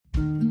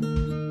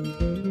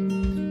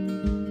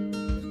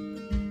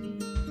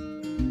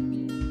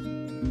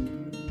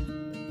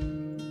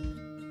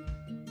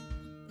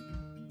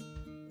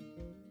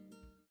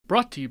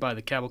Brought to you by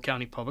the Cabell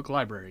County Public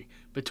Library.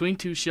 Between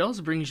Two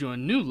Shelves brings you a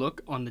new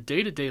look on the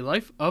day-to-day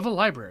life of a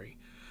library.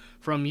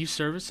 From youth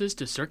services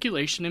to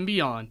circulation and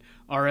beyond,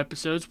 our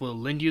episodes will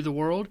lend you the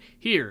world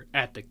here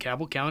at the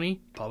Cabell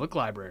County Public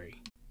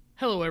Library.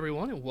 Hello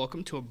everyone and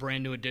welcome to a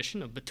brand new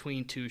edition of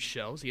Between Two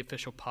Shelves, the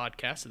official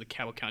podcast of the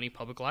Cabell County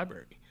Public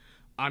Library.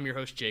 I'm your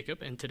host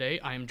Jacob, and today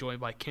I am joined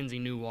by Mackenzie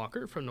New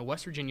Walker from the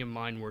West Virginia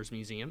Mine Wars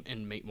Museum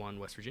in Matewan,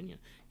 West Virginia.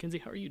 Mackenzie,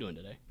 how are you doing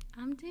today?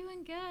 I'm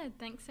doing good.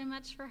 Thanks so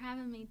much for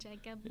having me,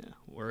 Jacob. Yeah,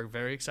 we're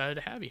very excited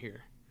to have you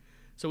here.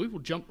 So we will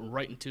jump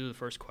right into the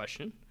first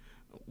question.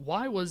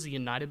 Why was the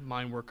United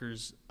Mine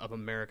Workers of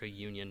America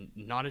Union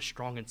not as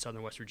strong in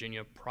southern West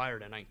Virginia prior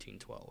to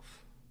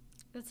 1912?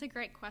 That's a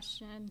great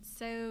question.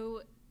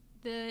 So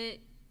the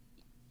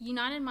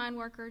United Mine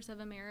Workers of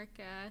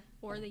America,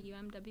 or the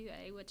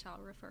UMWA, which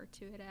I'll refer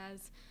to it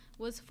as,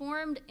 was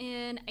formed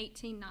in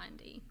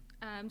 1890.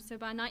 So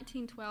by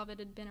 1912, it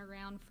had been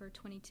around for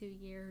 22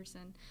 years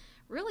and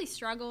really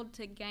struggled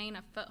to gain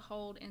a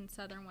foothold in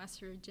southern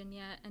West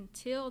Virginia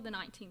until the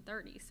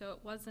 1930s. So it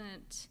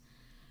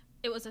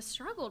was a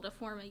struggle to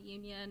form a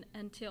union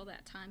until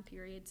that time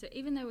period. So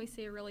even though we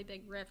see a really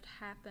big rift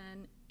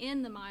happen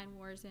in the mine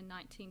wars in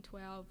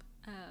 1912,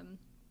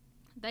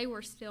 they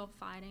were still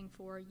fighting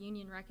for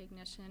union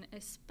recognition,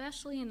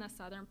 especially in the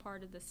southern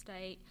part of the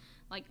state,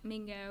 like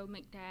Mingo,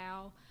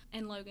 McDowell,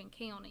 and Logan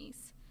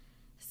counties.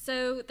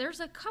 So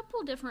there's a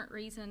couple different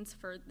reasons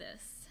for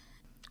this.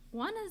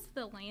 One is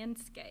the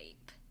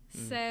landscape.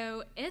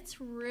 So it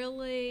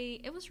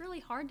was really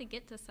hard to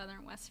get to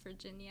southern West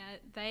Virginia.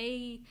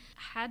 They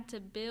had to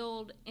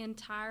build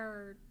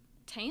entire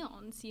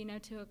towns,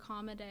 to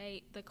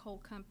accommodate the coal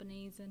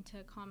companies and to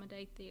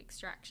accommodate the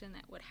extraction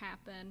that would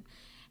happen.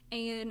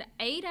 And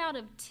 8 out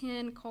of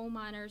 10 coal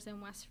miners in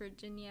West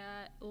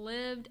Virginia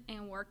lived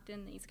and worked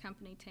in these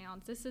company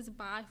towns. This is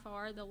by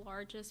far the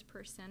largest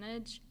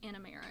percentage in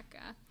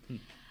America.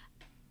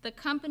 The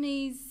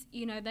companies,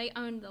 they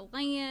owned the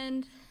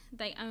land,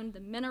 they owned the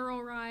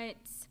mineral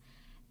rights.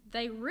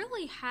 They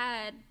really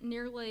had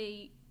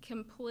nearly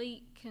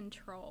complete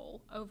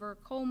control over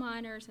coal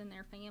miners and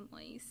their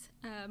families.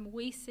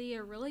 We see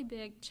a really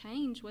big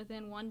change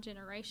within one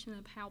generation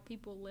of how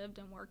people lived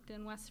and worked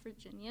in West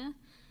Virginia.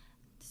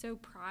 So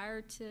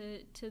prior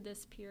to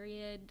this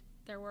period,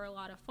 there were a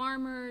lot of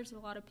farmers, a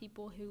lot of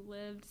people who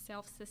lived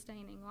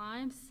self-sustaining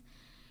lives.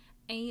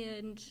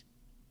 And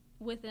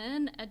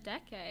within a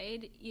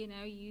decade,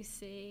 you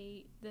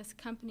see this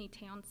company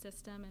town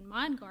system and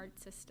mine guard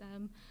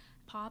system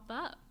pop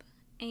up.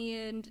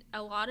 And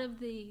a lot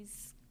of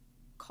these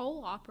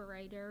coal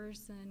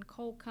operators and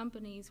coal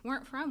companies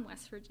weren't from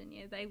West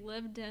Virginia. They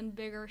lived in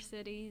bigger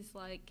cities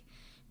like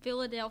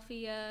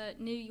Philadelphia,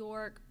 New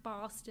York,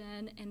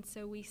 Boston, and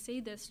so we see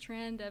this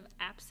trend of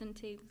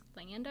absentee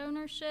land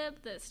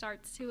ownership that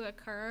starts to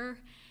occur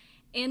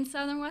in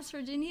southern West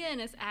Virginia, and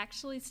it's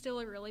actually still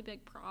a really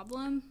big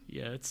problem.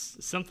 Yeah,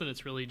 it's something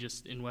that's really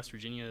just in West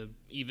Virginia,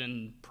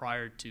 even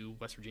prior to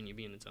West Virginia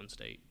being its own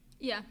state.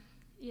 Yeah,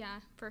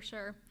 for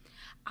sure.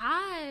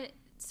 I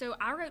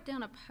wrote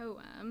down a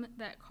poem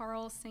that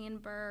Carl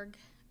Sandburg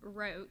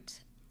wrote,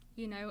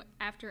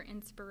 after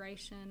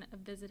inspiration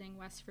of visiting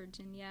West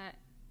Virginia,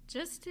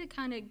 just to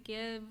kind of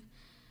give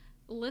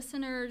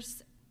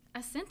listeners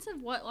a sense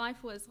of what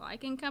life was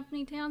like in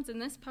company towns.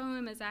 And this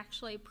poem is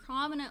actually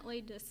prominently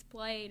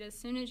displayed as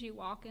soon as you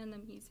walk in the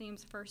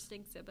museum's first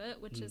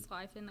exhibit, which is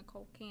Life in the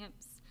Coal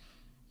Camps.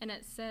 And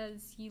it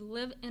says, "You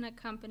live in a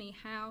company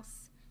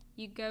house,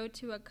 you go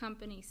to a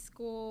company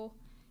school,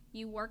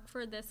 you work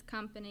for this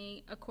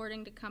company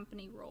according to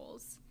company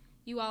rules.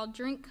 You all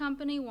drink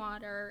company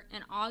water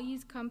and all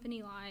use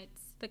company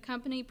lights. The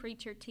company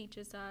preacher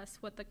teaches us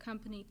what the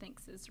company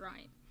thinks is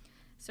right."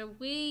 So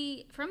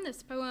from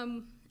this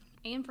poem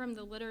and from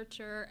the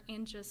literature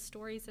and just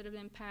stories that have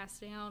been passed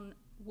down,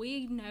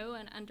 we know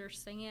and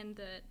understand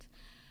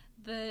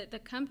that the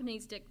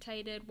companies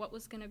dictated what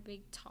was going to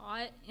be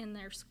taught in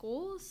their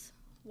schools,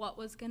 what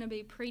was going to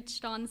be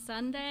preached on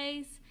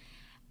Sundays,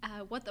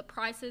 what the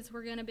prices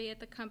were going to be at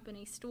the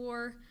company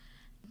store.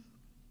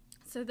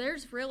 So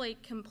there's really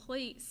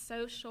complete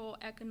social,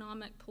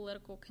 economic,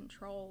 political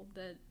control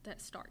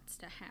that starts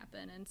to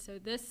happen. And so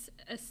this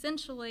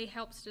essentially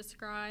helps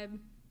describe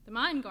the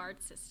mine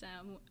guard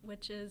system,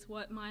 which is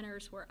what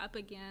miners were up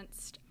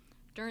against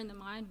during the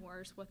mine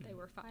wars, what they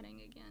were fighting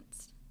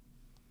against.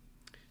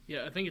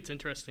 Yeah, I think it's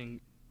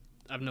interesting.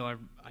 I know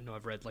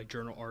I've read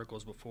journal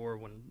articles before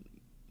when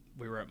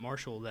we were at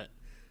Marshall that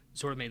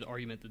sort of made the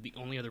argument that the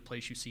only other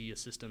place you see a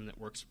system that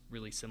works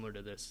really similar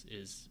to this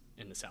is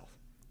in the South.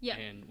 Yeah.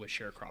 And with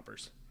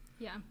sharecroppers.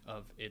 Yeah.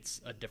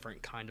 It's a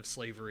different kind of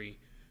slavery.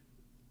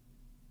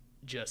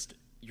 Just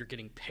you're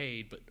getting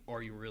paid, but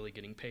are you really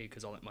getting paid?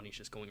 Because all that money is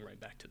just going right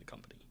back to the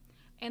company.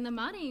 And the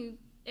money,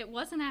 it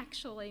wasn't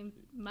actually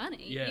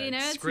money. Yeah,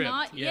 it's script.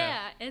 not.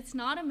 Yeah, it's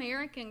not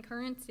American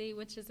currency,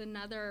 which is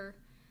another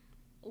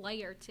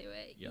layer to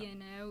it. Yeah. You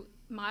know,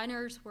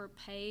 miners were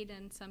paid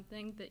in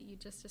something that you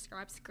just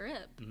described,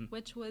 scrip,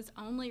 which was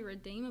only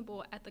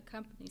redeemable at the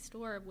company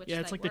store of which Yeah,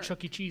 it's they like worked. the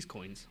Chuck E. Cheese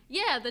coins.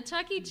 Yeah, the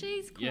Chuck E.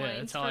 Cheese coins. Yeah,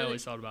 that's how I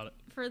always thought about it.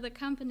 For the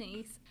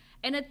companies.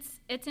 And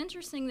it's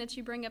interesting that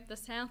you bring up the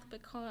South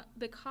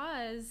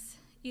because,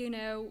 you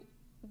know,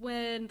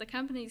 when the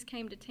companies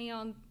came to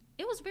town,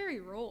 it was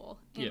very rural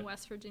in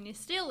West Virginia.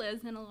 Still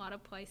is in a lot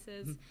of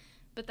places.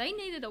 But they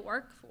needed a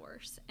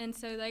workforce. And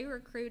so they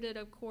recruited,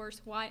 of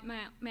course, white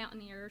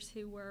mountaineers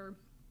who were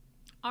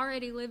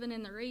already living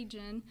in the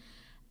region.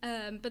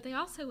 But they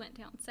also went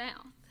down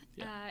south,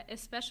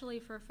 especially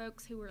for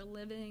folks who were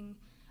living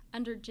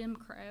under Jim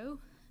Crow.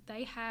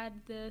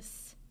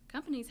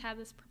 Companies had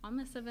this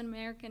promise of an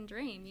American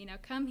dream. You know,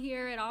 come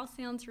here, it all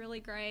sounds really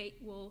great.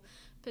 We'll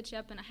put you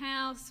up in a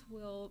house.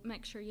 We'll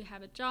make sure you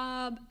have a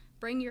job.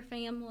 Bring your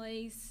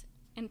families.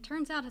 And it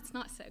turns out it's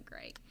not so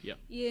great. Yeah.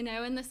 You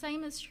know, and the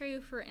same is true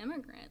for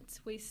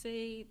immigrants. We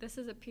see this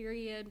is a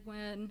period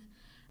when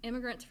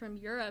immigrants from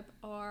Europe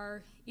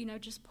are, you know,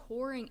 just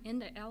pouring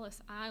into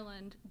Ellis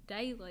Island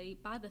daily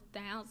by the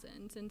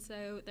thousands. And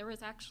so there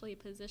was actually a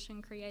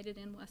position created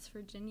in West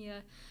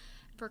Virginia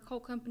for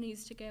coal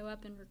companies to go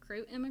up and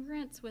recruit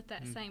immigrants with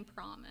that same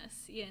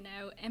promise, you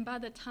know. And by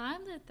the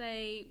time that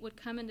they would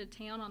come into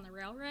town on the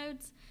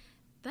railroads,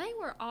 they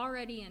were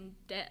already in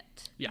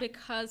debt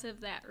because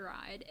of that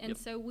ride. And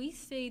so we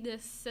see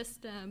this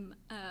system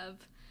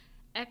of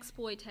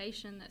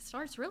exploitation that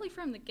starts really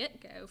from the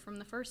get-go, from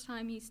the first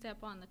time you step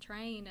on the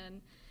train.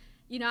 And,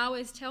 you know, I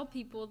always tell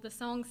people the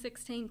song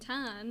 16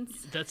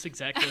 Tons. That's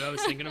exactly what I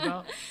was thinking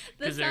about.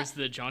 Because there's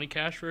the Johnny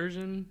Cash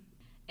version.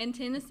 And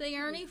Tennessee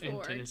Ernie Ford.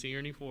 And Tennessee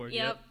Ernie Ford,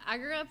 Yep. I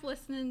grew up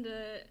listening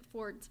to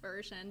Ford's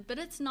version. But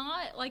it's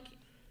not like...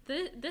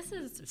 This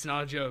is... It's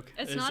not a joke.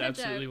 It's not a joke. It's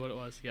absolutely what it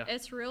was, yeah.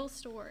 It's real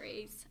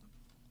stories.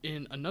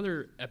 In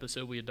another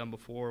episode we had done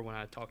before when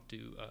I talked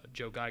to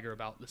Joe Geiger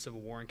about the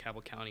Civil War in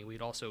Cabell County,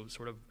 we'd also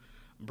sort of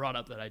brought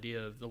up that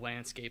idea of the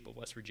landscape of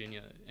West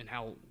Virginia and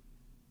how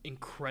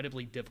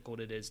incredibly difficult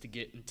it is to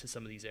get into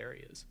some of these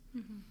areas.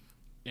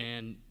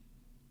 And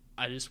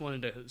I just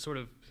wanted to sort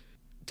of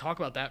talk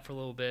about that for a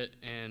little bit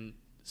and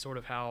sort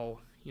of how,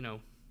 you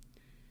know,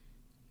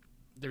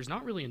 there's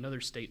not really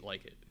another state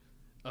like it.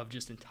 Of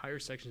just entire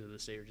sections of the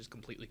state are just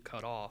completely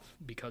cut off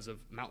because of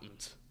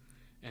mountains,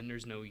 and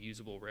there's no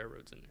usable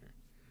railroads in there.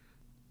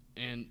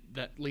 And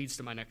that leads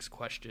to my next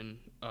question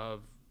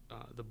of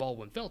the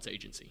Baldwin-Felts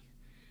Agency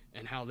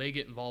and how they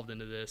get involved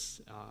into this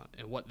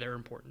and what their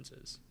importance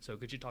is. So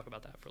could you talk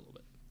about that for a little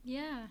bit?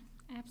 Yeah,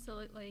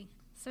 absolutely.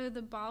 So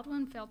the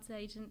Baldwin-Felts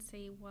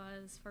Agency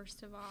was,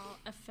 first of all,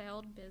 a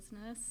failed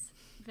business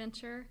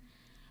venture.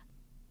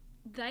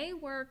 They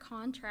were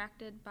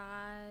contracted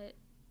by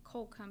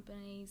coal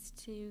companies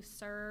to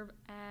serve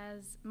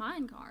as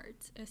mine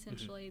guards,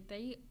 essentially.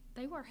 They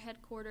were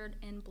headquartered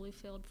in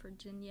Bluefield,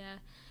 Virginia,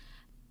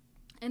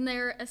 and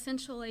they're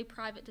essentially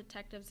private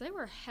detectives. They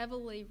were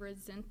heavily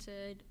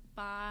resented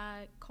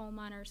by coal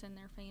miners and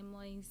their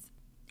families.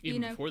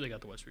 Even before they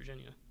got to West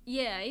Virginia.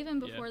 Yeah, even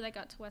before they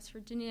got to West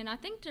Virginia. And I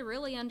think to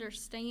really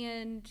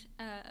understand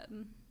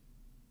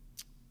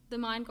the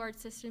mine guard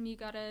system, you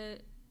got to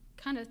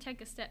kind of take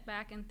a step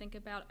back and think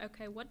about,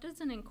 okay, what does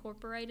an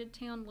incorporated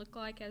town look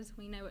like as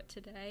we know it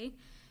today,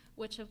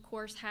 which of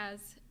course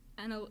has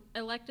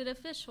elected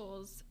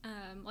officials,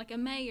 like a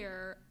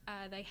mayor,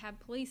 they have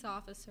police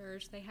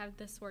officers, they have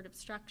this sort of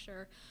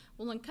structure.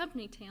 Well, in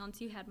company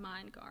towns, you had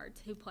mine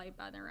guards who played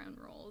by their own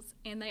rules,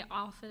 and they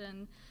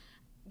often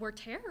were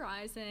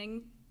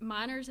terrorizing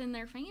miners and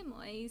their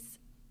families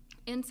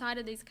inside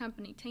of these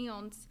company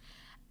towns.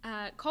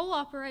 Coal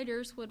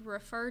operators would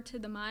refer to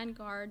the mine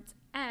guards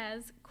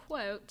as,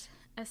 quote,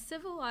 a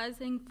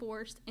civilizing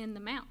force in the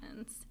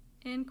mountains,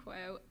 end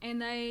quote. And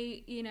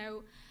they, you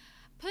know,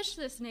 push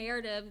this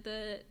narrative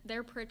that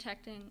they're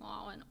protecting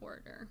law and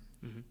order.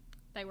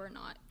 They were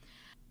not.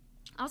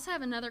 I also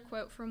have another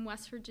quote from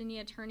West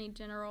Virginia Attorney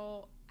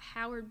General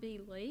Howard B.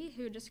 Lee,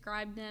 who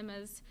described them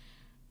as,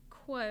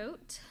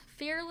 quote,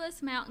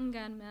 fearless mountain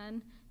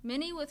gunmen,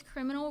 many with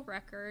criminal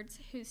records,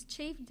 whose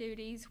chief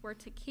duties were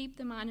to keep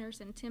the miners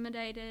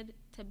intimidated,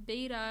 to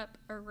beat up,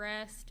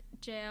 arrest,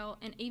 jail,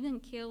 and even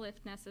kill, if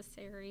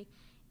necessary,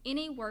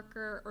 any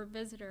worker or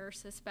visitor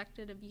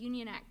suspected of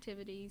union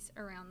activities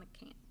around the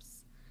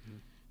camps.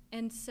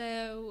 And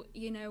so,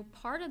 you know,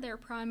 part of their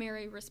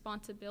primary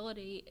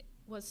responsibility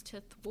was to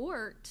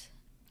thwart,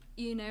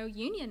 you know,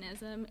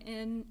 unionism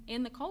in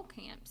the coal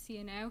camps,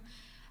 you know.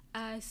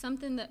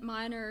 Something that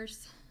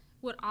miners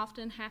would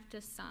often have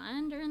to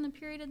sign during the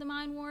period of the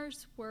mine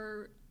wars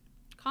were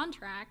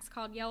contracts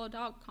called yellow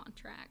dog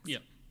contracts.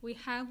 Yep. We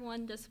have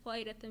one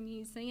displayed at the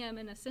museum,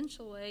 and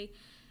essentially,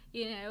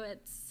 you know,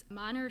 it's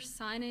miners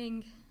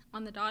signing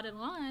on the dotted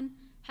line,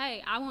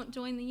 hey, I won't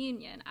join the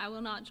union. I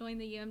will not join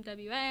the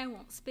UMWA. I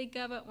won't speak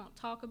of it, won't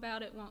talk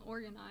about it, won't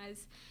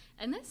organize.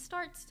 And this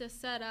starts to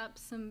set up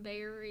some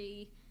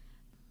very,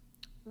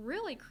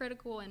 really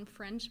critical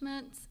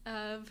infringements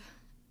of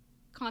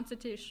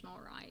constitutional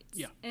rights.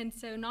 Yeah. And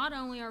so not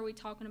only are we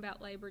talking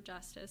about labor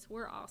justice,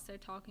 we're also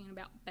talking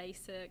about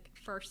basic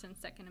First and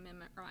Second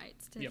Amendment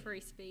rights to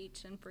free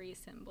speech and free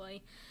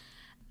assembly.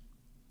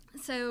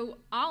 So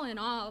all in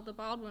all, the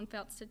Baldwin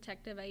Felts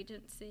Detective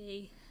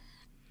Agency,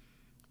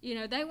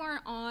 they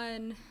weren't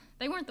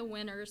the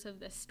winners of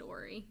this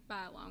story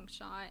by a long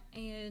shot.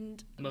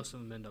 And most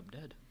of them end up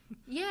dead.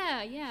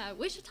 Yeah.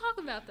 We should talk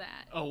about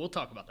that. Oh, we'll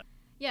talk about that.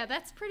 Yeah,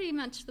 that's pretty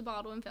much the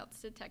Baldwin Felts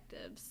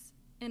detectives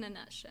in a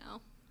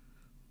nutshell.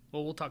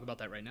 Well, we'll talk about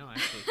that right now,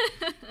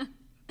 actually.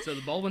 So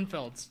the Baldwin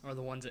Felts are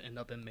the ones that end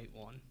up in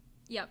Matewan.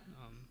 Yep.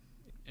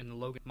 In the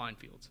Logan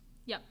minefields.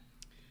 Yep.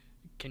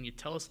 Can you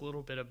tell us a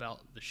little bit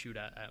about the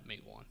shootout at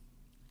Matewan?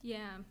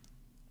 Yeah.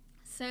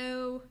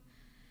 So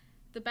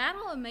the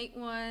Battle of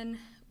Matewan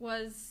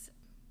was,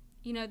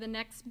 the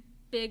next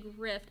big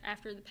rift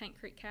after the Paint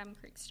Creek, Cabin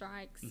Creek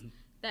strikes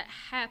that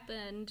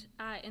happened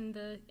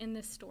in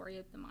this story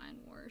of the Mine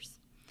Wars.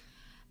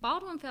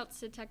 Baldwin Felts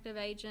detective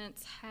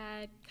agents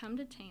had come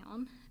to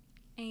town,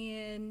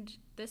 and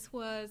this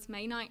was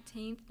May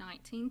 19th,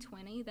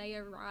 1920. They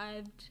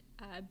arrived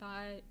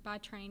by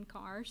train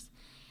cars,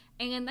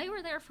 and they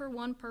were there for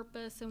one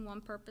purpose and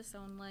one purpose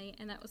only,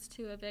 and that was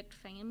to evict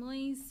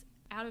families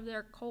out of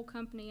their coal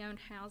company-owned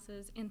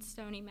houses in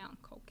Stony Mountain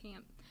Coal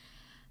Camp.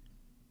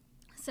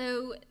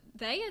 So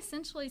they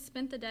essentially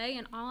spent the day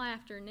and all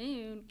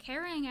afternoon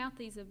carrying out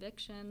these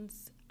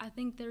evictions. I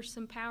think there's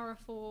some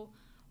powerful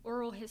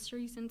oral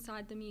histories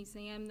inside the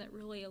museum that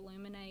really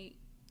illuminate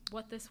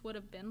what this would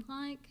have been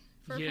like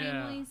for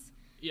families.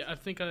 Yeah, I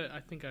think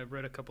I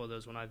read a couple of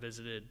those when I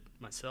visited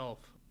myself.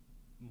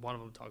 One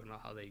of them talking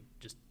about how they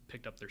just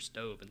picked up their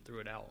stove and threw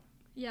it out.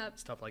 Yep.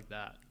 Stuff like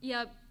that.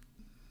 Yep.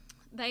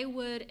 They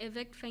would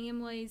evict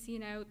families.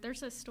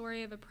 There's a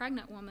story of a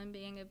pregnant woman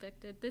being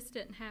evicted. This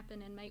didn't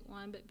happen in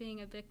Matewan, but being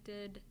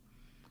evicted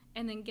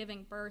and then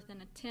giving birth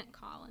in a tent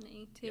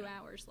colony 2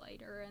 hours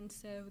later. And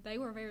so they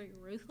were very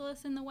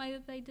ruthless in the way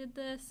that they did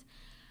this.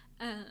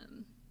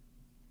 And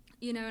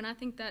I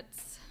think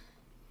that's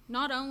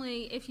not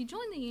only, if you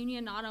joined the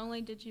Union, not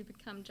only did you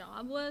become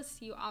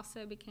jobless, you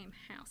also became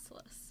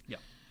houseless. Yeah.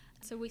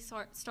 So we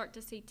start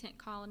to see tent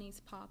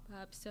colonies pop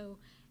up. So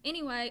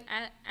anyway,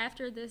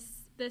 after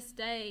this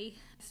day,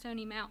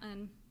 Stony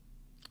Mountain,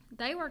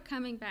 they were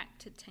coming back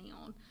to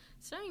town.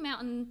 Stony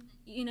Mountain,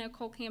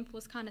 coal camp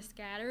was kind of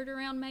scattered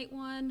around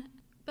Matewan,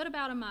 but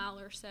about a mile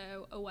or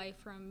so away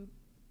from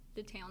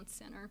the town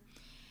center.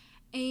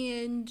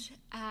 And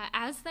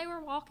as they were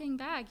walking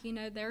back,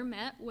 they're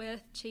met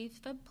with Chief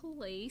of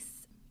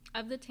Police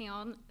of the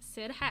town,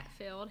 Sid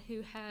Hatfield,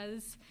 who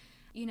has,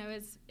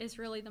 is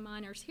really the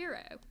miners'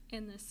 hero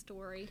in this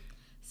story.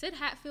 Sid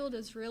Hatfield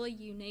is really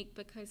unique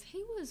because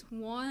he was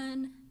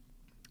one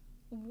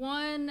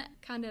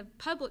kind of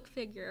public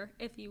figure,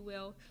 if you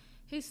will,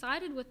 who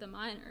sided with the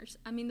miners.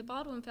 I mean, the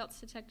Baldwin Felts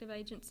Detective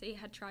Agency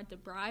had tried to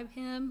bribe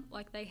him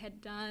like they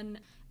had done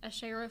a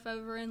sheriff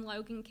over in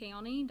Logan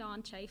County,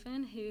 Don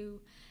Chafin, who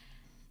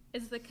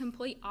is the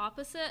complete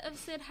opposite of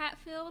Sid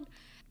Hatfield.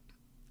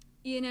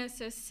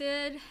 So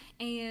Sid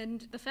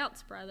and the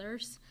Felts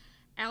brothers,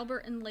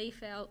 Albert and Lee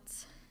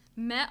Felts,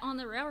 met on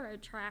the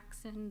railroad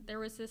tracks, and there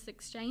was this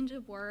exchange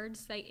of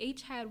words. They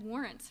each had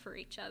warrants for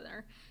each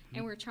other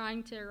and were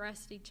trying to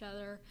arrest each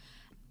other.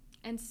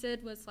 And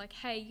Sid was like,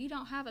 hey, you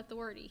don't have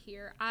authority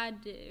here. I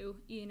do.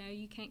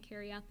 You can't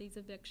carry out these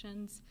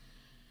evictions.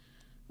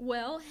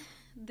 Well,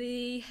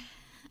 the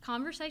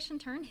conversation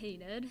turned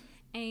heated,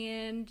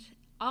 and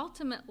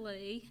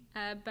ultimately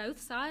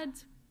both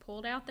sides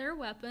pulled out their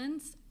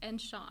weapons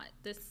and shot.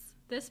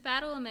 This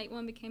battle of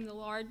Matewan became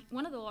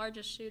one of the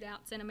largest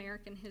shootouts in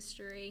American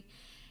history,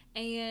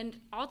 and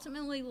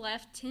ultimately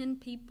left 10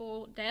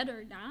 people dead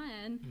or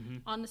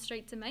dying on the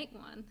streets of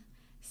Matewan.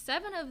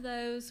 7 of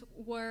those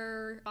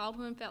were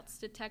Baldwin Felts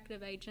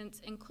detective agents,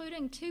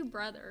 including 2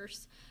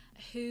 brothers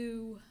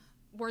who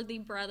were the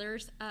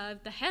brothers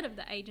of the head of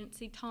the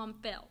agency, Tom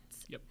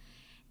Felts. Yep.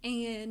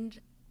 And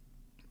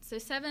so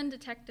 7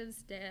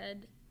 detectives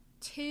dead,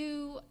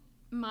 2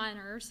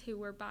 miners who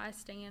were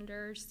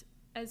bystanders,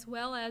 as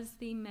well as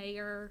the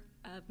mayor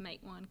of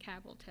Matewan,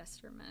 Cabell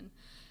Testerman.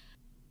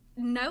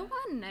 No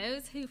one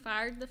knows who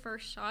fired the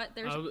first shot.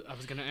 I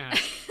was going to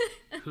ask,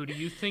 who do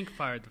you think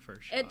fired the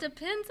first shot? It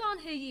depends on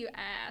who you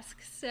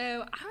ask.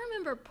 So I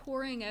remember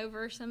poring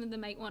over some of the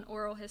Matewan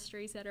oral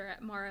histories that are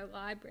at Morrow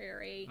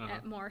Library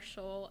at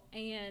Marshall,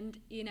 and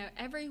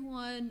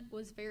everyone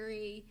was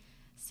very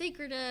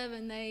secretive,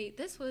 and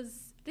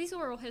these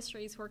oral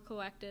histories were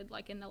collected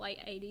like in the late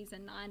 80s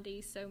and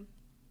 90s, so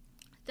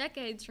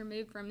decades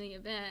removed from the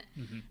event,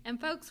 and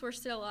folks were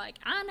still like,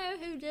 I know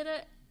who did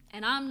it,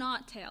 and I'm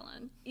not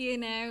telling,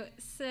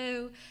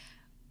 so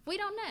we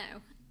don't know.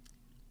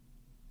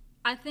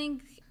 I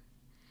think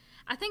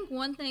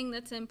one thing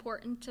that's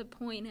important to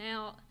point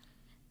out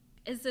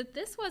is that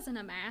this wasn't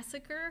a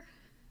massacre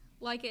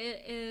like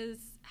it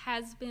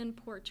has been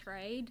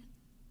portrayed.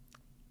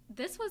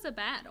 This was a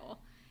battle.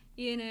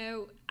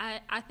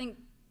 I think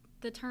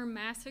the term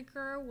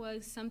massacre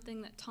was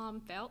something that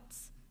Tom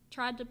Felts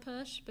tried to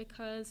push,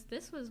 because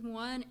this was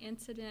one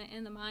incident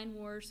in the mine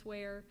wars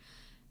where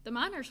the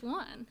miners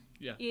won.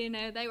 Yeah.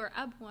 They were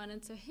up one,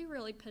 and so he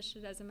really pushed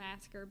it as a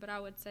massacre. But I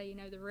would say,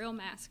 the real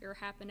massacre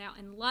happened out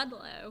in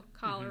Ludlow,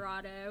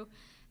 Colorado,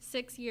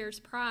 6 years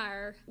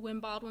prior, when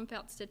Baldwin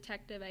Felt's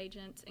detective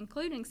agents,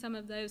 including some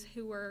of those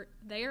who were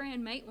there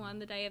in Matewan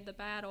the day of the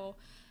battle,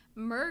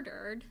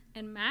 murdered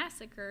and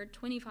massacred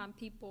 25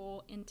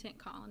 people in tent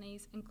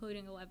colonies,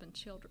 including 11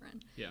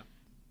 children. Yeah.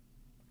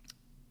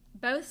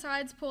 Both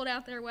sides pulled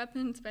out their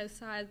weapons. Both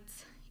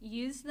sides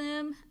used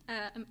them.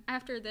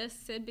 After this,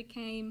 Sid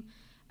became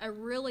a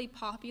really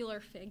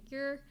popular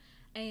figure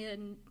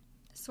and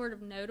sort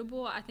of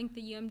notable. I think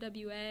the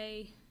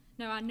UMWA...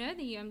 No, I know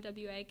the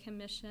UMWA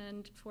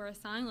commissioned for a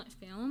silent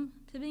film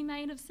to be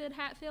made of Sid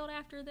Hatfield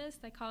after this.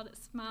 They called it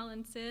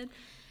Smilin' Sid.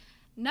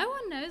 No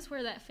one knows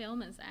where that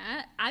film is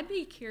at. I'd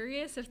be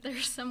curious if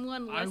there's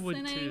someone listening. I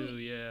would too,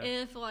 yeah.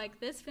 If,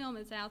 this film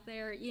is out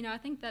there. I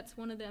think that's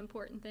one of the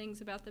important things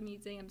about the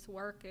museum's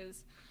work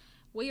is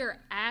we are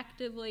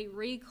actively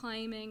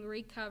reclaiming,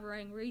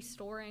 recovering,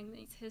 restoring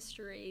these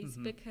histories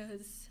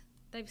because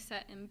they've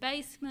sat in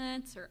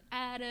basements or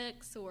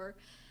attics, or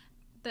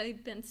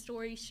they've been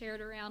stories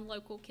shared around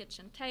local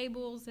kitchen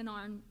tables and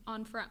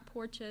on front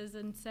porches.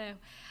 And so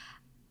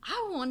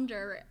I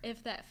wonder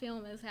if that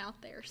film is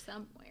out there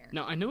somewhere.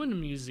 Now, I know in the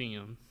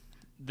museum,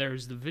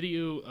 there's the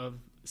video of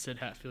Sid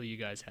Hatfield you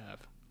guys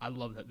have. I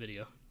love that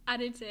video. I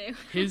do too.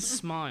 His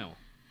smile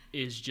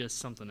is just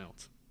something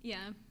else.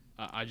 Yeah.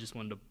 I just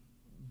wanted to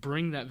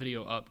bring that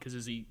video up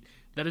because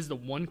that is the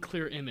one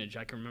clear image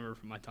I can remember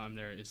from my time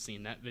there, is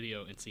seeing that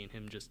video and seeing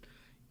him just,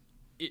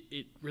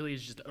 it really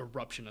is just an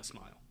eruption of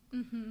smile.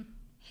 Mm-hmm.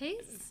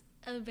 He's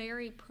a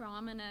very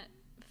prominent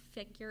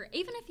figure,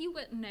 even if you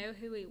wouldn't know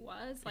who he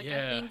was. I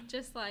think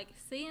just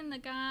seeing the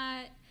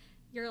guy,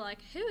 you're like,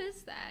 who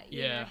is that?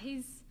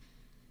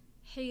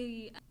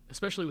 He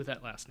especially with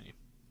that last name.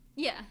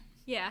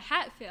 Yeah,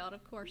 Hatfield,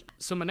 of course.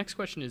 So my next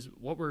question is,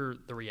 what were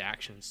the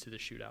reactions to the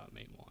shootout at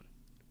Matewan?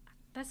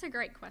 That's a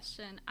great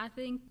question. I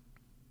think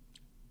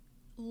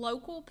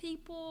local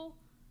people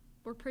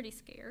were pretty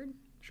scared.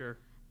 Sure.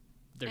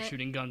 They're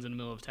shooting guns in the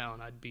middle of town.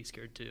 I'd be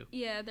scared too.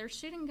 Yeah, they're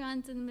shooting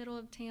guns in the middle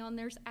of town.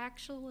 There's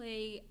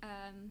actually,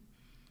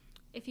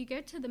 if you go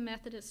to the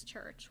Methodist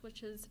Church,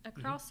 which is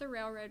across the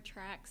railroad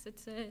tracks,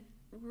 it's a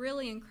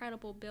really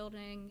incredible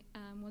building,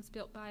 was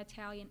built by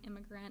Italian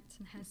immigrants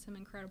and has some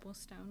incredible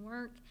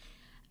stonework.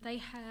 They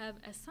have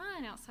a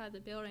sign outside the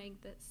building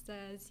that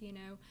says,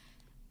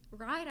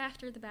 right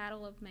after the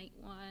Battle of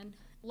Matewan,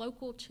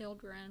 local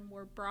children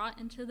were brought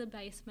into the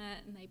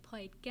basement and they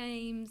played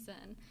games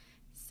and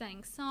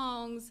sang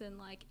songs and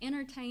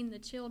entertained the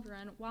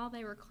children while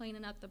they were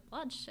cleaning up the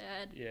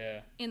bloodshed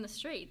in the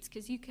streets,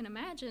 because you can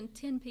imagine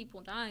 10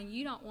 people dying.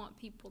 You don't want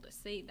people to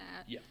see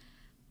that,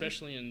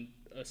 especially in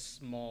a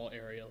small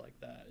area like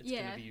that. It's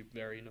going to be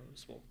very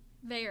noticeable.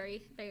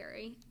 Very,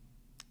 very.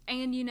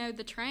 And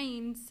the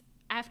trains,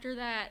 after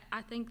that,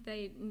 I think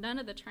none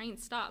of the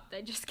trains stopped.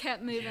 They just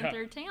kept moving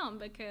through town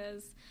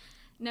because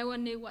no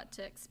one knew what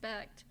to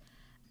expect.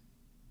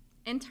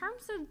 In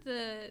terms of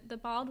the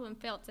Baldwin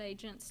Felts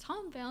agents,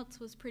 Tom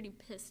Felts was pretty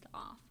pissed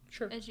off,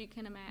 as you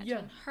can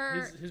imagine.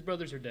 Yeah, his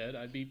brothers are dead.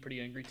 I'd be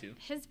pretty angry too.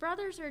 His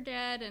brothers are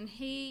dead, and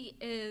he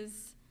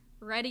is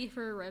ready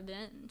for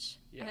revenge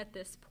at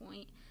this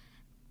point.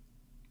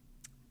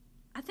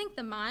 I think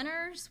the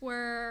miners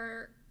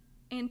were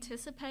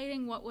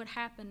anticipating what would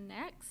happen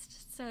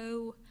next,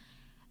 so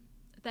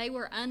they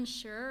were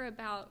unsure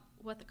about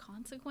what the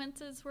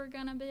consequences were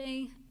going to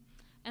be.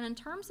 And in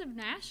terms of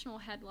national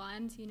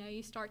headlines,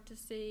 you start to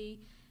see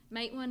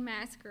Matewan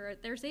Massacre.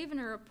 There's even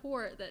a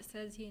report that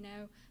says,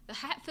 the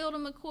Hatfield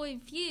and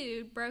McCoy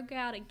feud broke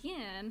out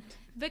again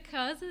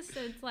because of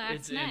Sid's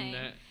last name.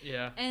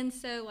 And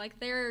so,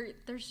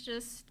 there's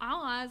just,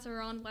 all eyes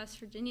are on West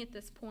Virginia at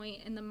this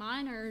point. And the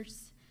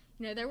miners,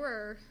 there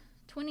were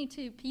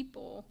 22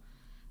 people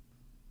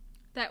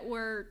that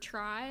were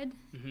tried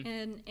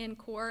in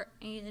court,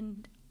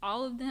 and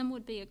all of them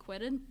would be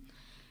acquitted.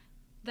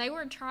 They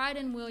were tried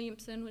in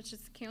Williamson, which is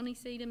the county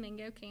seat of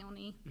Mingo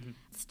County.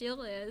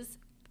 Still is.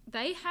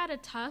 They had a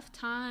tough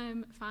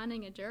time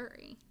finding a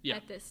jury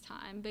at this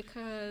time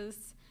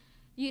because,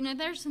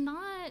 there's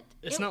not...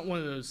 It's not one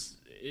of those...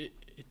 It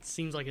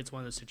seems like it's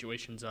one of those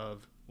situations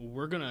of,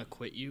 we're going to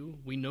acquit you.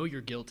 We know you're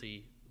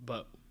guilty,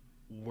 but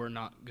we're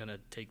not going to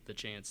take the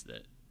chance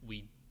that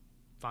we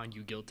find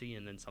you guilty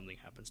and then something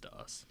happens to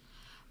us.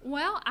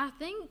 Well, I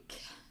think...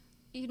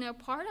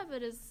 part of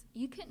it is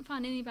you couldn't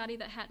find anybody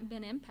that hadn't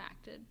been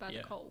impacted by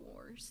the Cold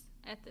Wars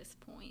at this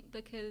point,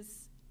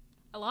 because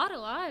a lot of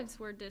lives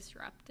were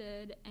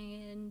disrupted.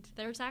 And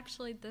there's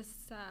actually this,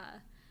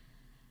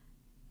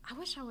 I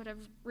wish I would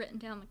have written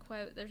down the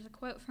quote. There's a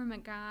quote from a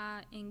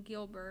guy in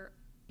Gilbert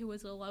who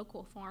was a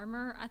local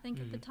farmer, I think,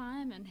 at the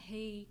time, and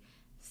he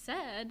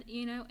said,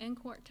 in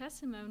court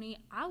testimony,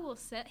 I will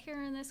sit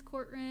here in this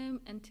courtroom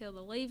until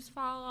the leaves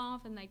fall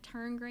off and they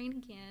turn green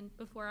again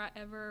before I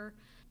ever...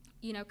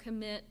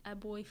 commit a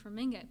boy from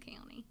Mingo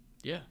County.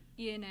 Yeah.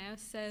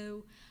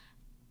 So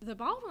the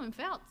Baldwin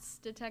Phelps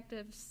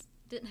detectives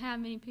didn't have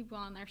many people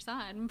on their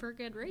side, and for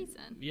good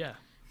reason. Yeah.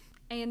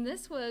 And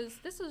this was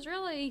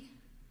really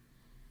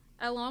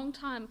a long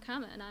time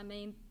coming. I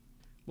mean,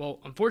 well,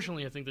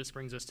 unfortunately, I think this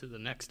brings us to the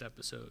next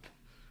episode,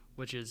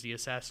 which is the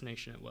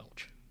assassination at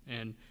Welch.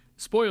 And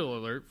spoiler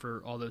alert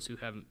for all those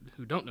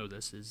who don't know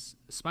this is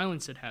Smiling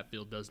Sid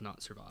Hatfield does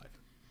not survive.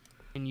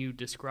 Can you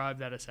describe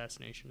that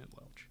assassination at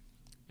Welch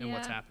and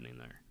what's happening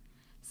there?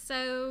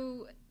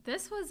 So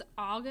this was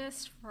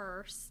August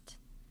 1st,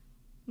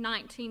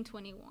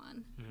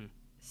 1921. Mm-hmm.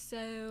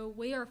 So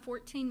we are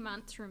 14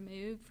 months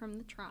removed from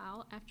the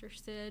trial after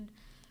Sid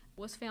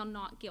was found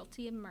not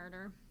guilty of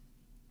murder.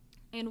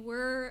 And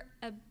we're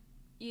a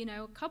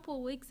couple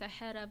of weeks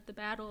ahead of the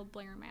Battle of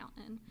Blair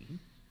Mountain. Mm-hmm.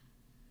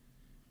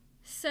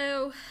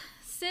 So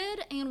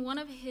Sid and one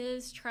of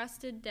his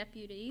trusted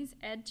deputies,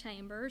 Ed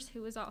Chambers,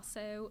 who was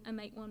also a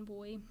Matewan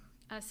boy.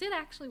 Sid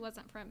actually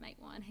wasn't from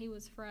Matewan. He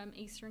was from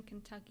eastern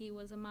Kentucky,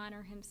 was a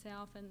miner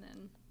himself, and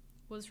then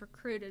was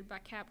recruited by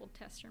Cabell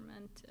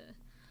Testerman to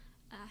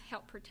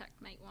help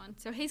protect Matewan.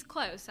 So he's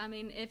close. I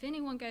mean, if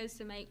anyone goes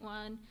to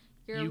Matewan,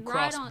 you right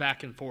cross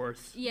back and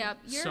forth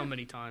so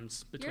many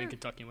times between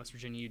Kentucky and West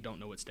Virginia, you don't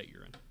know what state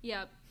you're in.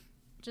 Yep.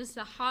 Just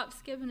a hop,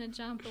 skip, and a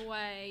jump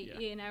away,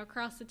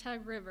 across the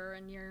Tug River,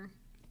 and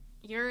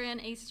you're in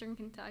eastern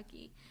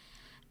Kentucky.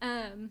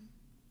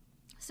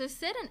 So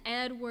Sid and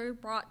Ed were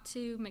brought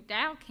to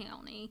McDowell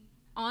County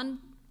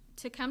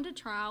to come to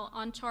trial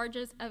on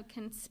charges of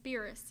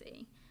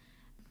conspiracy.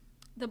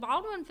 The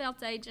Baldwin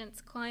Phelps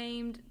agents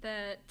claimed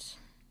that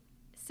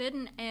Sid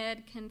and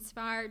Ed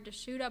conspired to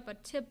shoot up a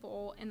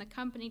tipple in the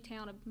company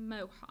town of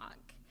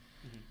Mohawk.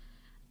 Mm-hmm.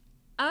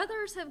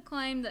 Others have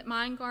claimed that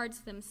mine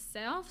guards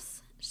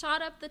themselves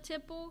shot up the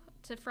tipple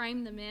to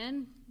frame the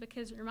men,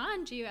 because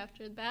remind you,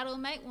 after the Battle of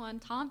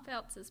Matewan, Tom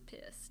Phelps is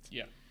pissed.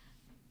 Yeah.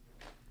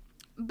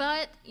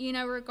 But,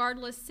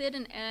 regardless, Sid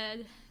and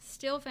Ed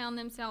still found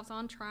themselves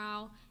on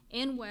trial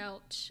in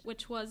Welch,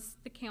 which was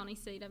the county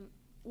seat of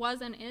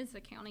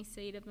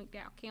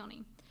McDowell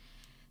County.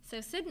 So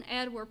Sid and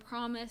Ed were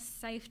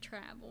promised safe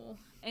travel,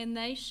 and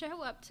they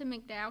show up to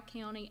McDowell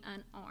County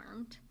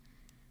unarmed.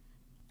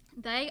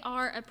 They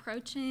are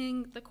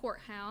approaching the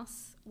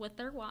courthouse with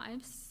their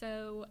wives,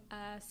 so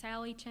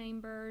Sally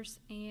Chambers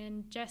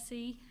and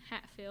Jessie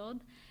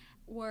Hatfield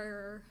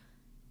were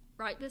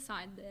right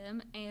beside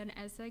them, and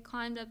as they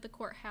climbed up the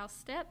courthouse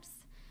steps,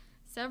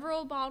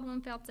 several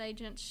Baldwin Phelps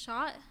agents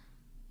shot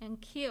and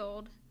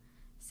killed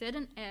Sid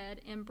and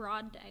Ed in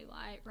broad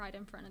daylight right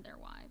in front of their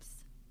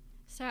wives.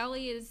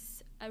 Sally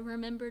is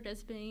remembered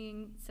as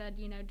being said,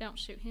 don't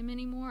shoot him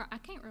anymore. I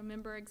can't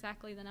remember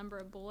exactly the number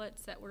of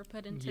bullets that were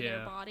put into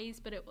their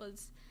bodies, but it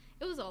was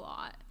a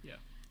lot. Yeah.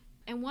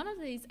 And one of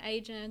these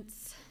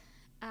agents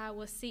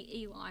was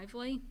C.E.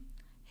 Lively,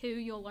 who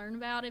you'll learn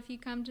about if you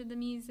come to the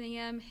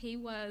museum. He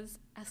was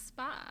a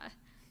spy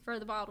for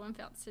the Baldwin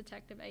Phelps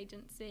Detective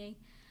Agency.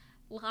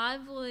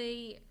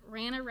 Lively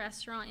ran a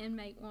restaurant in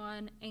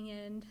Matewan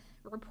and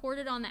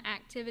reported on the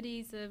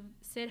activities of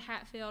Sid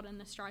Hatfield and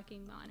the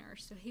striking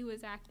miners. So he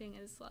was acting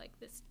as like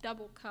this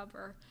double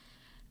cover.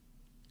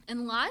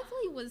 And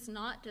Lively was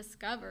not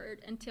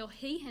discovered until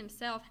he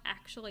himself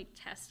actually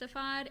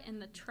testified in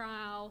the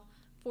trial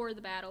for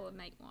the Battle of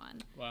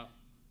Matewan. Wow.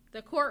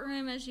 The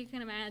courtroom, as you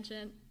can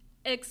imagine,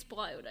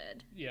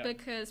 exploded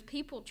because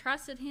people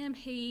trusted him.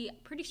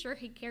 Pretty sure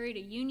he carried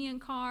a union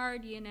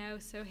card,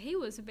 so he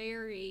was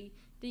very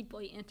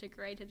deeply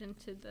integrated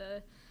into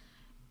the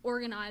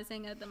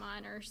organizing of the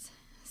miners.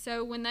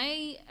 So when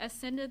they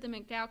ascended the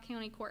McDowell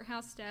County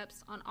Courthouse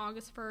steps on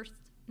August 1st,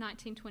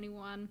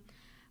 1921,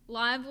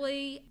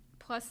 Lively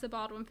plus the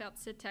Baldwin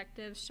Phelps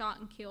detectives shot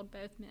and killed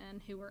both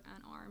men who were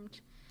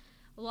unarmed.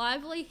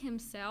 Lively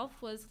himself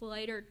was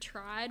later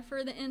tried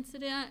for the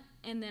incident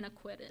and then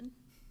acquitted.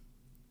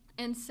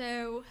 And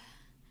so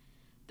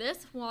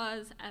this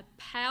was a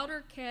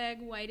powder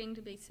keg waiting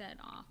to be set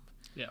off.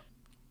 Yeah.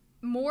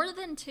 More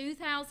than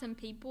 2,000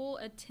 people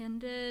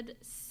attended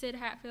Sid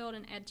Hatfield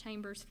and Ed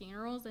Chambers'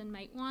 funerals in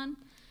Matewan,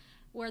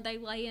 where they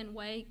lay in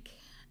wake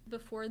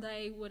before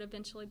they would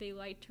eventually be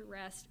laid to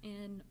rest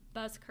in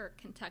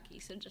Buskirk, Kentucky.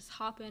 So just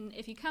hop in.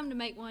 If you come to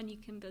Matewan, you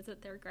can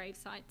visit their grave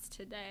sites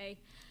today.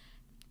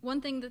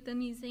 One thing that the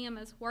museum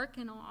is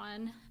working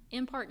on,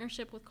 in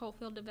partnership with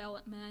Coalfield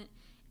Development,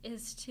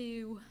 is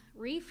to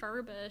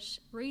refurbish,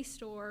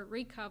 restore,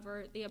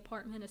 recover the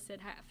apartment of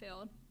Sid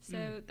Hatfield.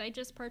 So they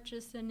just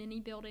purchased the Ninny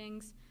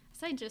buildings.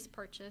 I say just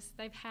purchased.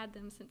 They've had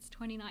them since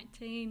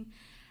 2019.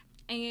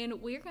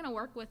 And we're going to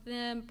work with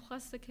them,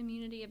 plus the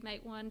community of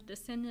Matewan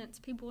descendants,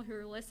 people who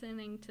are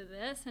listening to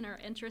this and are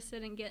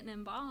interested in getting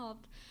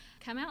involved.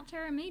 Come out to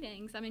our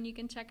meetings. I mean, you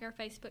can check our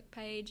Facebook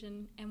page,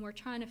 and we're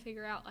trying to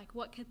figure out,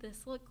 what could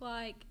this look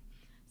like?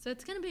 So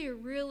it's going to be a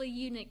really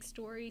unique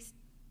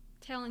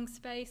storytelling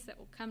space that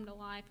will come to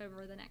life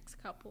over the next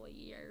couple of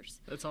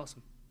years. That's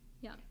awesome.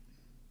 Yeah.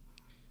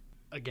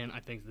 Again, I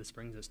think this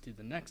brings us to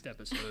the next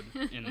episode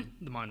in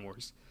the Mine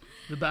Wars,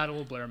 the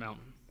Battle of Blair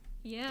Mountain.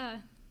 Yeah.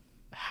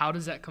 How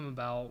does that come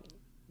about?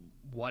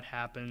 What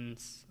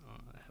happens?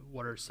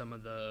 what are some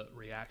of the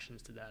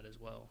reactions to that as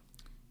well?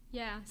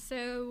 Yeah,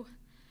 so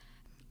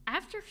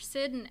after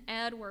Sid and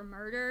Ed were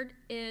murdered,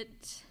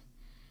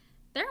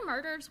 their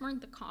murders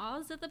weren't the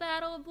cause of the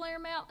Battle of Blair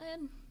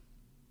Mountain,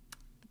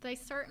 but they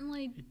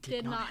certainly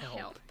did not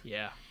help.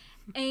 Yeah.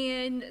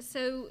 And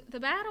so the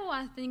battle,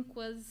 I think,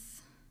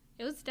 was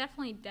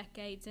definitely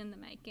decades in the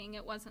making.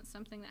 It wasn't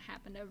something that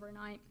happened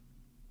overnight.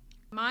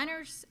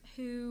 Miners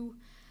who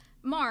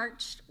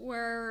marched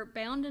were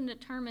bound and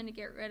determined to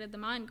get rid of the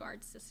mine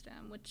guard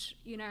system, which,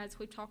 as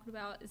we've talked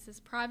about, is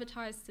this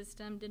privatized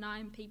system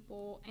denying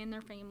people and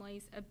their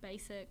families of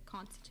basic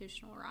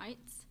constitutional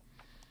rights.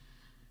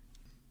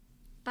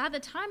 By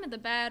the time of the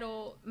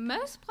battle,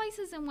 most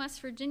places in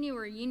West Virginia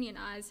were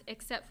unionized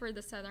except for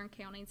the southern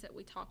counties that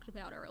we talked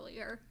about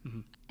earlier. Mm-hmm.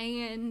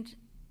 And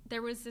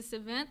there was this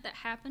event that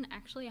happened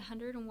actually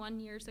 101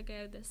 years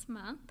ago this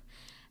month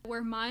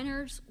where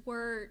miners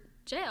were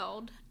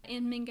jailed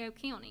in Mingo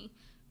County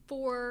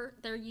for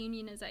their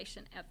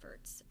unionization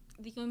efforts.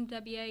 The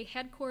UMWA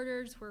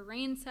headquarters were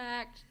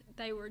ransacked,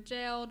 they were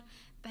jailed,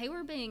 they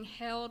were being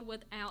held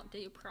without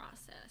due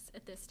process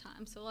at this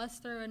time. So let's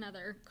throw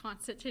another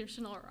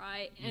constitutional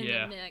right in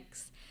the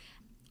mix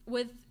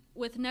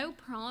with no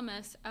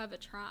promise of a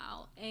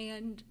trial.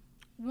 And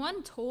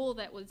one tool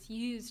that was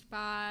used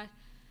by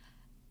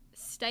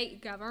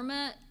state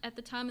government at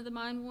the time of the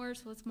mine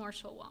wars was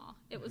martial law.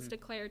 It was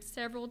declared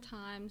several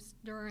times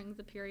during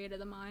the period of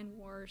the mine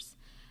wars.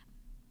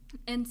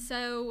 And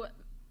so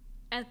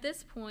at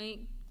this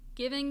point,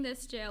 given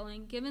this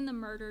jailing, given the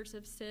murders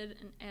of Sid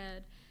and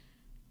Ed,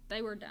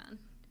 they were done.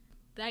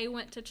 They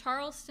went to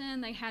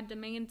Charleston. They had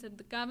demands of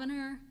the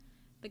governor.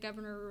 The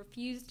governor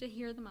refused to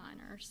hear the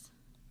miners.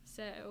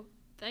 So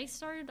they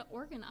started to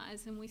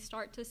organize, and we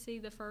start to see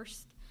the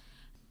first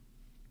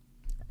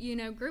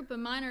group of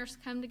miners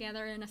come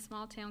together in a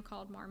small town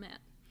called Marmet.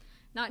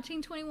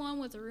 1921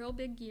 was a real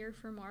big year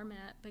for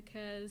Marmet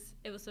because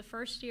it was the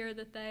first year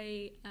that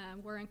they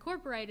were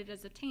incorporated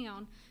as a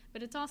town,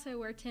 but it's also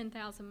where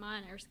 10,000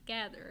 miners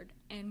gathered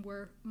and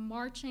were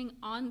marching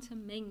onto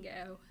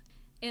Mingo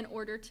in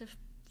order to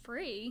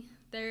free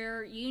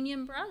their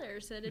Union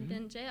brothers that had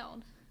been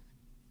jailed.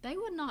 They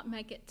would not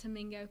make it to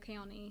Mingo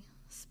County,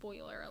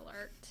 spoiler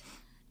alert.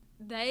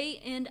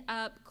 They end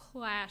up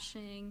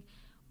clashing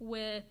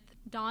with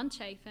Don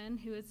Chafin,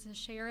 who is the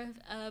sheriff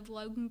of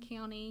Logan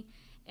County,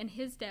 and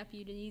his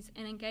deputies,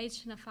 and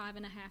engaged in a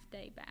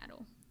 5.5-day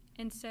battle.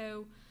 And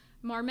so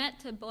Marmet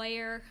to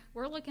Blair,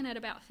 we're looking at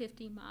about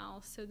 50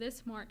 miles. So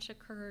this march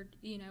occurred,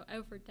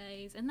 over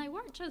days. And they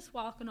weren't just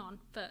walking on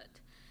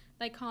foot.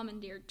 They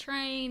commandeered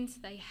trains.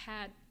 They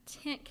had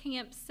tent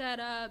camps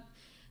set up.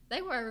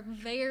 They were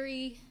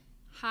very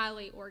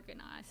highly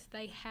organized.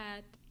 They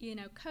had,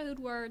 code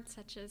words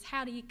such as,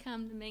 how do you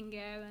come to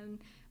Mingo? And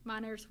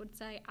miners would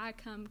say, I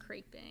come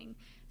creeping.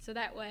 So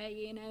that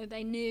way,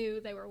 they knew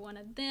they were one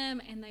of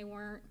them, and they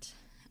weren't,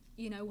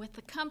 with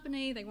the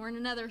company. They weren't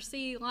another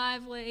C.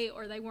 Lively,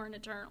 or they weren't a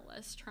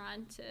journalist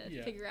trying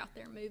to figure out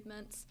their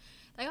movements.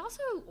 They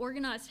also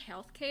organized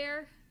health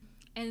care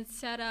and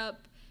set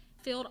up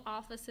field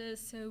offices.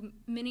 So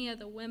many of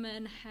the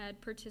women had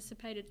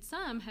participated,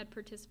 some had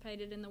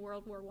participated in the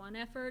World War I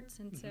efforts,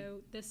 and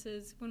so this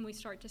is when we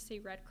start to see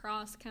Red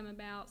Cross come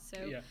about.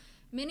 So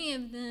many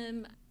of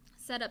them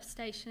set up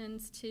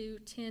stations to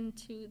tend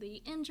to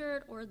the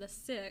injured or the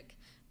sick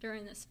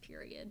during this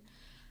period.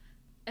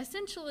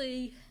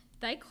 Essentially,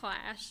 they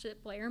clashed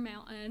at Blair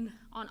Mountain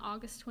on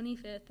August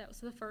 25th. That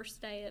was the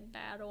first day of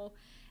battle,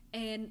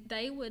 and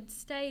they would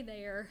stay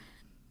there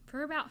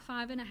for about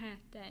 5.5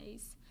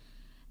 days.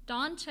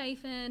 Don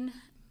Chafin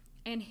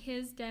and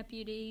his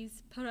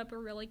deputies put up a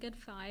really good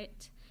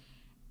fight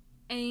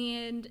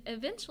and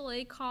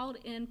eventually called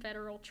in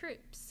federal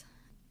troops.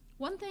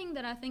 One thing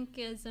that I think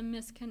is a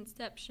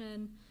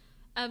misconception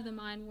of the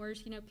mine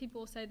wars,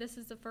 people will say this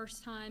is the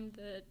first time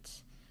that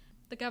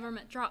the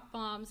government dropped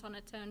bombs on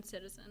its own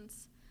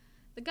citizens.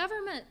 The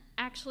government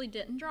actually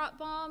didn't drop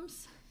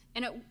bombs,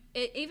 and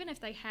even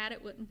if they had,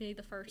 it wouldn't be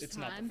the first time. It's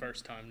not the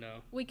first time, no.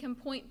 We can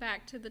point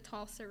back to the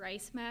Tulsa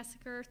Race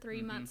Massacre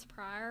 3 months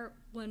prior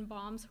when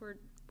bombs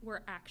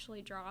were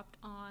actually dropped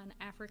on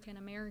African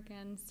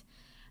Americans.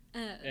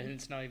 And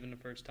it's not even the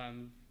first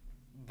time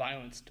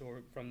violence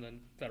from the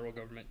federal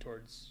government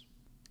towards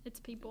its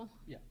people.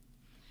 Yeah.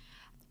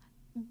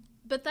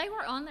 But they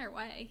were on their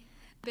way.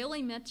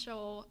 Billy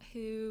Mitchell,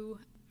 who,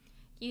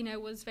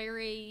 was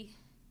very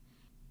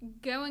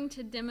going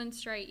to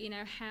demonstrate,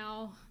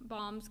 how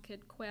bombs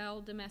could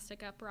quell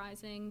domestic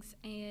uprisings,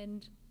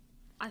 and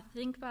I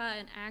think by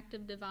an act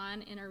of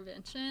divine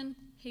intervention,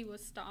 he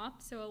was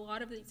stopped. So a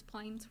lot of these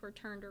planes were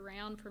turned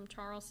around from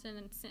Charleston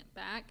and sent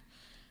back.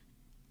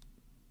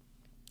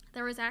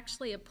 There was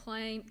actually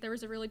there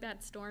was a really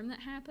bad storm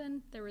that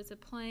happened. There was a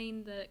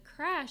plane that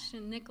crashed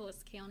in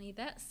Nicholas County.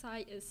 That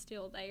site is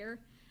still there.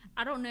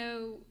 I don't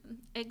know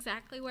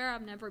exactly where.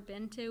 I've never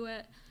been to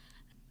it.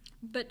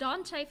 But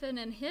Don Chafin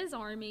and his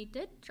army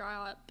did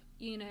drop,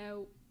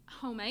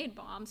 homemade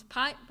bombs,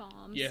 pipe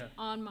bombs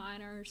on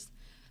miners.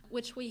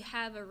 which we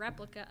have a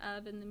replica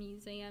of in the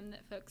museum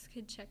that folks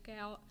could check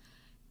out.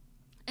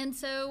 And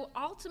so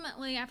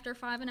ultimately, after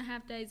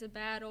 5.5 days of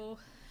battle,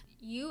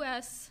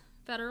 U.S.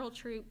 federal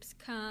troops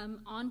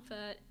come on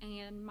foot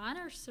and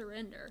miners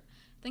surrender.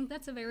 I think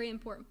that's a very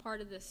important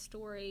part of this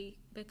story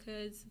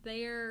because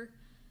the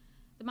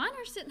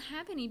miners didn't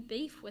have any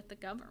beef with the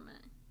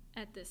government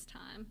at this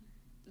time.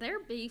 Their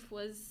beef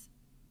was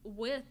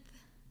with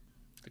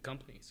the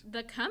companies.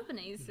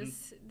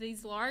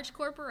 These large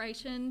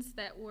corporations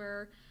that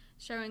were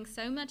showing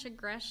so much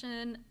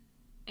aggression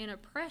and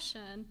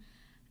oppression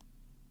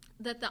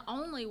that the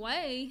only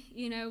way,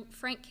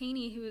 Frank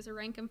Keeney, who is a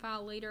rank and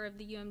file leader of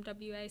the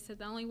UMWA, said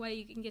the only way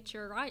you can get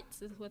your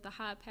rights is with a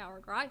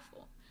high-powered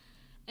rifle.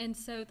 And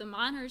so the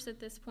miners at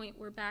this point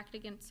were backed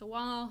against the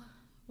wall.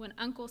 When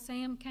Uncle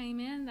Sam came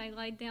in, they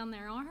laid down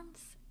their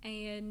arms,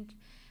 and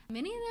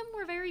many of them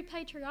were very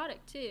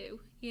patriotic too.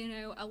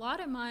 A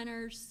lot of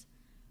miners,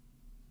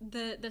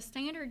 the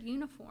standard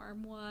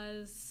uniform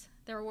was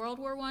their World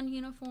War I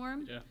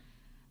uniform,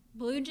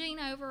 blue jean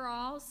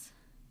overalls,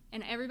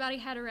 and everybody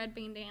had a red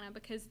bandana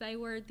because they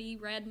were the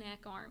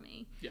redneck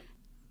army. Yeah.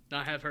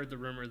 Now, I have heard the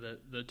rumor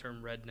that the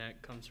term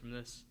redneck comes from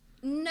this.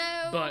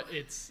 No. But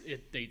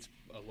it dates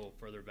a little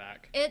further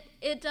back.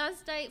 It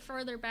does date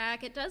further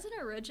back. It doesn't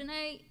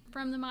originate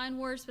from the mine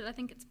wars, but I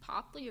think it's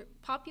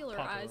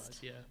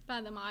popularized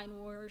by the mine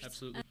wars.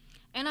 Absolutely.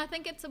 And I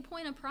think it's a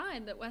point of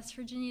pride that West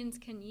Virginians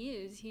can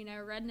use.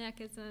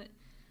 Redneck isn't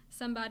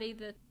somebody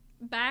that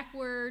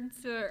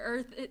backwards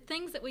or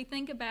things that we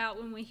think about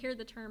when we hear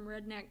the term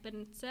redneck, but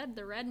instead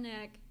the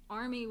redneck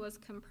army was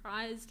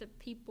comprised of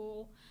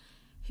people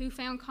who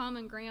found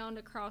common ground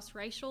across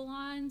racial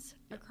lines,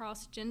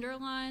 across gender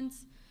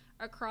lines,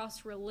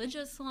 across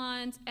religious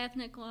lines,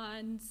 ethnic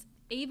lines,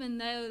 even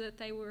though that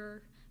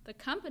the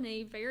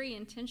company very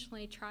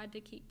intentionally tried to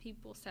keep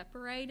people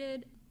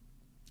separated.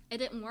 It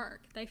didn't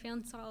work. They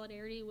found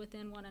solidarity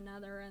within one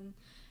another, and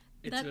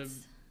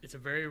it's a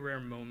very rare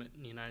moment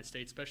in the United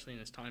States, especially in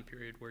this time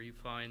period, where you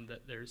find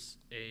that there's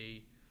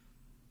a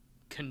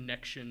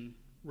connection,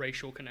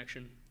 racial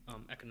connection,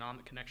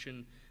 economic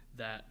connection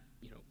that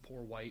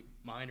poor white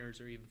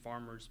miners or even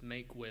farmers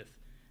make with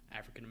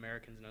African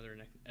Americans and other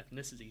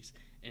ethnicities.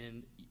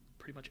 And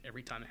pretty much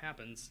every time it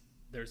happens,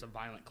 there's a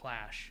violent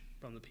clash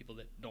from the people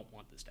that don't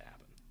want this to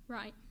happen.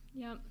 Right.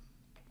 Yep.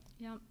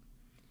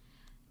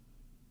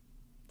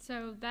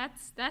 So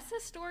that's the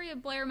story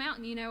of Blair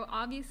Mountain.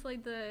 Obviously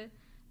the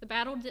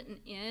battle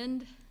didn't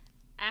end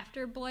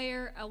after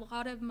Blair. A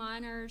lot of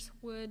miners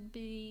would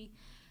be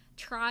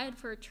tried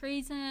for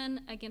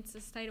treason against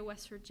the state of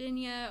West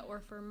Virginia or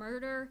for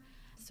murder.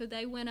 So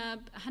they went up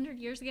 100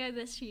 years ago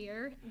this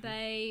year.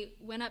 They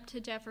went up to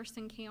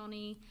Jefferson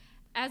County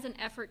as an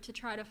effort to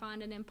try to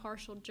find an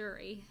impartial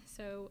jury.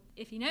 So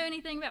if you know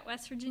anything about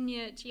West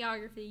Virginia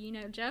geography,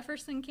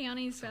 Jefferson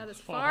County is about as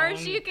far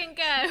as you can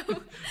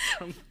go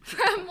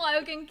from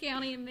Logan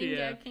County and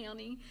Mingo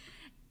County.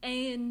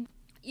 And,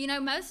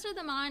 most of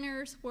the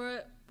miners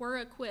were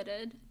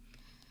acquitted.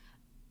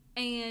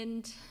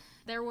 And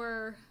there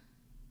were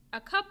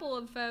a couple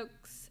of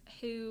folks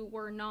who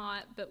were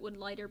not, but would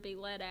later be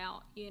let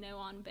out,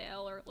 on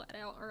bail or let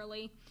out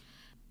early.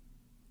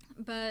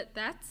 But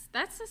that's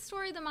the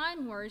story of the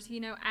mine wars.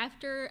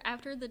 After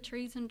the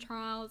treason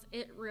trials,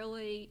 it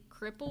really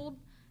crippled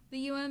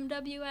the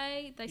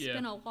UMWA.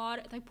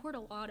 They poured a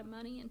lot of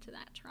money into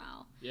that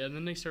trial. Yeah, and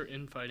then they start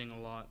infighting a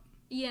lot.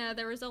 Yeah,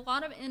 there was a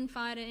lot of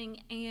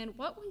infighting, and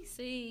what we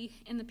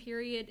see in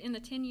the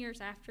 10 years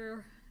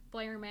after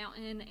Blair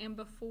Mountain and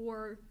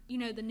before,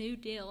 the New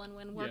Deal and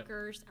when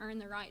workers earn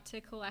the right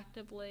to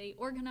collectively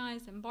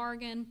organize and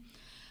bargain,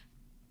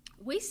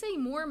 we see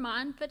more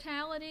mine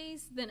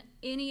fatalities than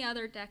any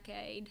other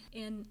decade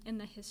in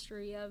the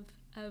history of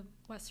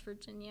West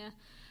Virginia.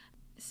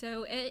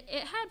 So it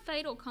had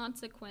fatal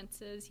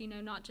consequences,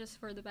 not just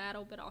for the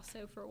battle, but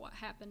also for what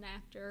happened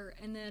after.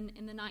 And then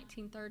in the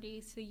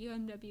 1930s, the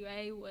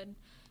UMWA would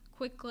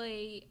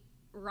quickly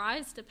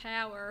rise to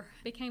power,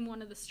 became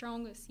one of the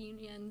strongest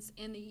unions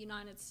in the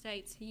United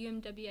States. The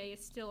UMWA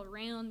is still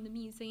around. The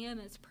museum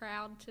is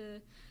proud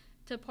to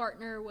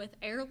partner with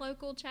our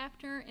local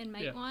chapter in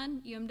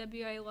Matewan,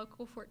 UMWA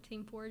Local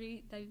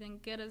 1440. They've been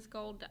good as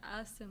gold to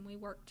us, and we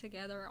work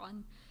together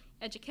on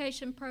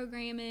education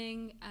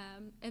programming,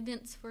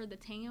 events for the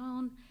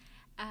town,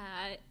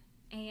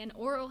 and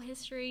oral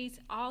histories,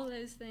 all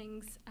those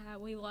things.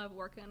 We love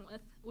working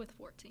with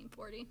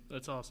 1440.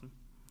 That's awesome.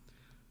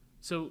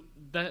 So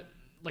that,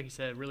 like you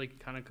said, really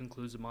kind of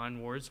concludes the mine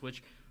wars,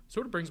 which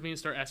sort of brings me to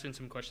start asking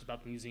some questions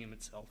about the museum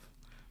itself.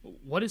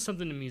 What is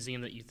something in the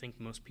museum that you think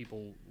most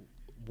people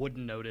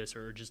wouldn't notice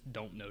or just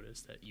don't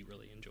notice that you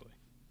really enjoy?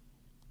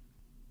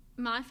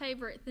 My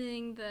favorite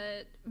thing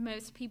that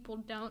most people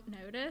don't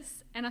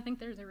notice, and I think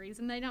there's a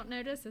reason they don't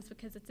notice, is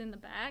because it's in the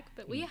back,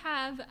 but we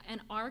have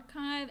an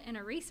archive and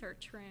a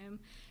research room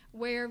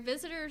where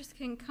visitors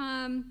can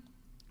come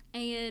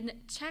and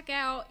check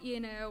out,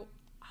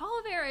 all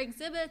of our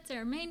exhibits,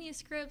 our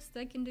manuscripts.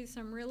 They can do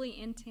some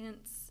really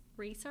intense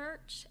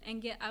research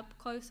and get up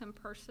close and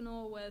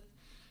personal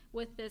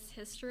with this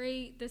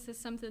history. This is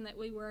something that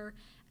we were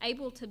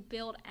able to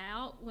build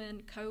out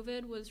when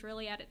COVID was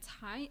really at its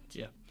height.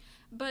 Yeah.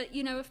 But,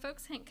 if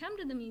folks can't come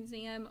to the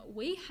museum,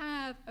 we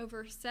have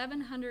over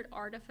 700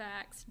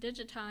 artifacts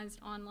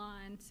digitized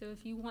online. So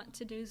if you want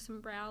to do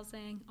some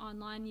browsing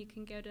online, you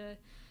can go to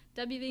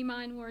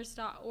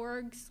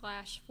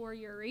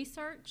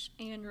wvmindwars.org/for-your-research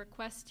and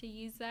request to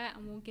use that,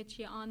 and we'll get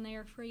you on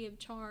there free of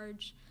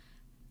charge.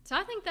 So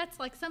I think that's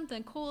like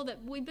something cool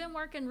that we've been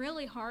working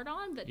really hard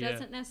on, but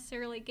doesn't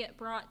necessarily get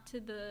brought to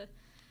the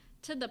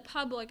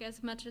public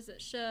as much as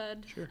it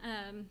should. Sure.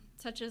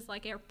 Such as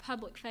like our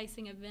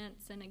public-facing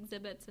events and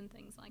exhibits and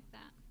things like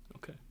that.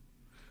 Okay.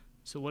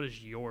 So what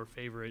is your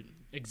favorite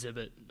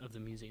exhibit of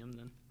the museum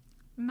then?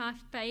 My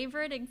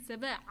favorite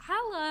exhibit,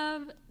 I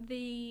love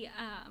the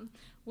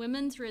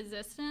Women's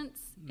Resistance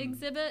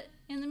exhibit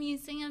in the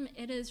museum.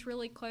 It is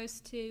really close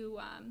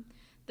to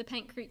the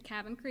Paint Creek,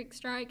 Cabin Creek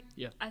strike.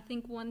 Yeah. I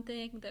think one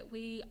thing that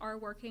we are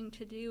working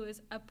to do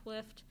is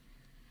uplift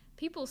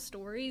people's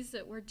stories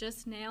that we're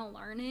just now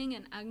learning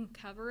and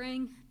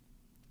uncovering.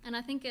 And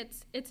I think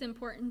it's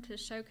important to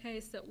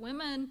showcase that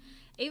women,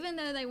 even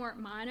though they weren't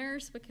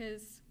minors,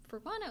 because for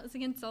one, it was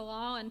against the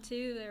law, and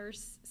two,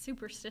 there's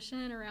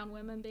superstition around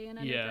women being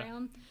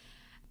underground.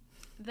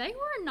 They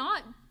were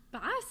not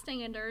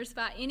bystanders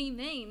by any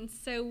means.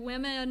 So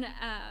women,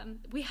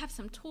 we have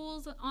some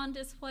tools on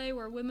display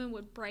where women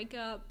would break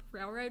up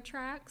railroad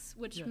tracks,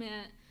 which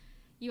meant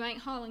you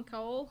ain't hauling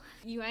coal,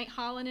 you ain't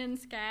hauling in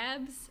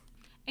scabs,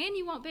 and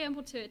you won't be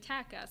able to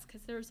attack us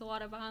because there was a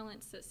lot of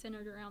violence that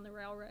centered around the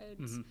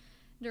railroads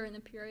during the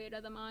period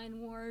of the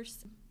mine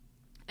wars.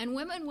 And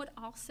women would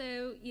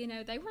also,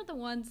 they were the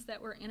ones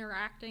that were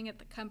interacting at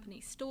the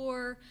company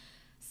store.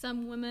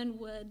 Some women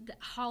would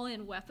haul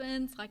in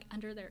weapons like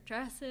under their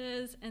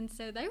dresses, and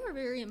so they were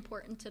very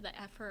important to the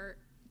effort.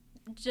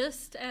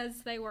 Just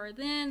as they were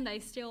then, they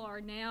still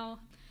are now.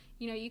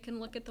 You can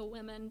look at the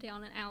women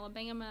down in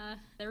Alabama.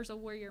 There's a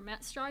Warrior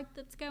Met strike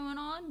that's going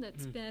on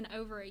that's been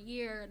over a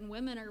year, and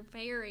women are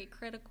very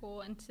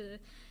critical into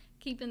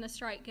keeping the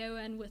strike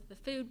going with the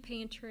food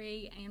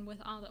pantry and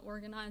with all the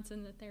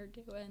organizing that they're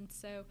doing.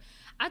 So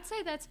I'd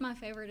say that's my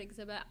favorite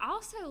exhibit. I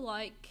also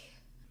like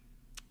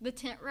the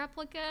tent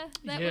replica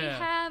that we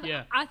have.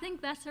 Yeah. I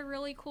think that's a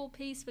really cool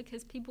piece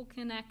because people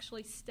can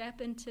actually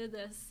step into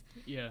this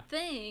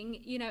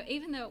thing.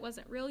 Even though it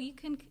wasn't real, you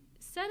can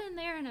sit in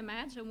there and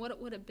imagine what it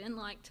would have been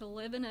like to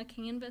live in a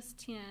canvas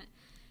tent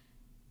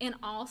in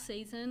all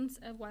seasons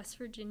of West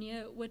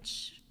Virginia,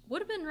 which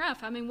would have been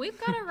rough. I mean, we've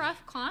got a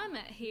rough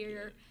climate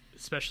here.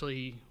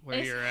 Especially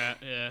where you're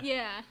at,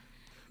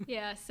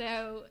 Yeah,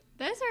 so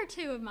those are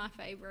two of my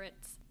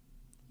favorites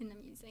in the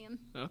museum.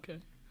 Okay.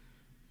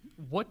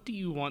 What do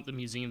you want the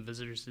museum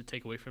visitors to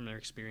take away from their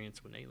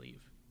experience when they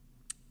leave?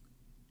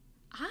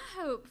 I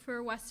hope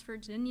for West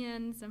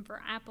Virginians and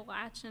for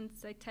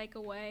Appalachians, they take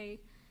away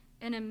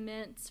an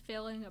immense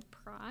feeling of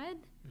pride.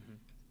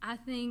 I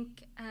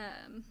think,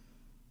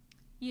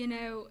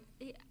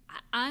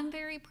 I'm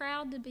very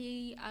proud to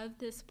be of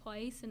this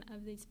place and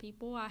of these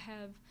people. I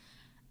have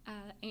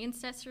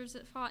ancestors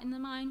that fought in the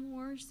mine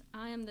wars.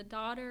 I am the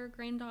daughter,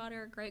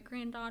 granddaughter,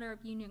 great-granddaughter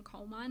of Union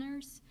coal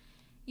miners.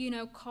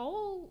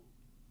 Coal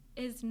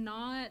is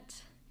not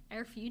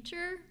our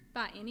future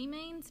by any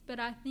means, but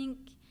I think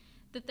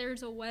that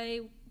there's a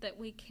way that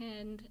we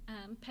can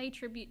pay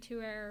tribute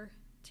to our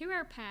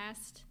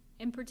past,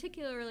 and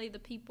particularly the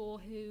people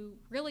who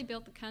really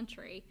built the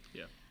country,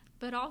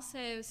 but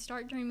also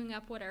start dreaming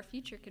up what our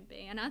future could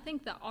be. And I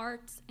think the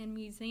arts and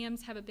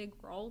museums have a big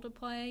role to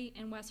play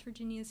in West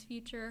Virginia's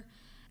future.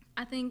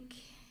 I think,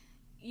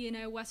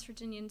 West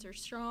Virginians are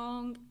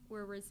strong,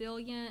 we're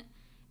resilient,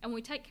 and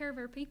we take care of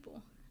our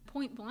people,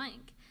 point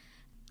blank.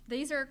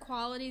 These are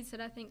qualities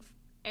that I think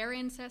our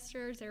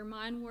ancestors, our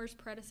mine wars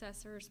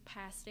predecessors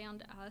passed down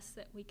to us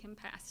that we can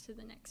pass to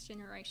the next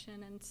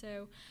generation. And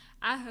so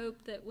I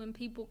hope that when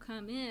people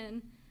come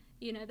in,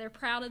 they're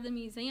proud of the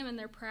museum and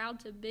they're proud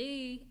to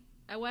be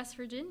a West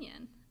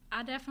Virginian.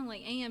 I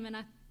definitely am, and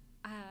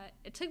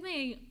it took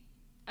me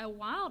a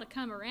while to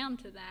come around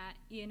to that.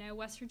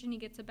 West Virginia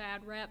gets a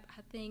bad rep,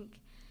 I think,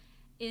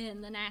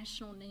 in the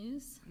national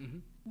news.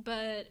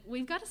 But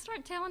we've got to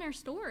start telling our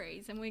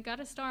stories, and we've got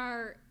to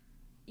start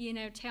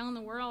telling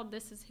the world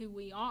this is who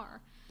we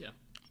are.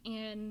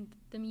 And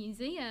the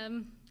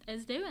museum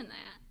is doing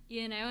that,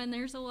 and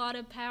there's a lot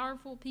of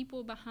powerful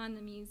people behind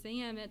the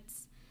museum.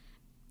 It's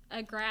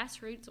a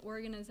grassroots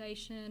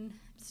organization.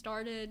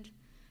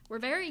 We're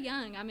very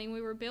young. I mean,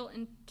 we were built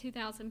in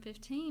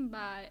 2015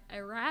 by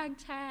a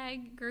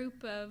ragtag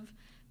group of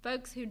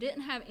folks who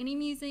didn't have any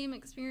museum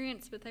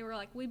experience, but they were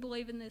like, we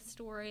believe in this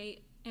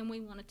story and we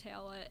want to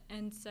tell it.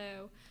 And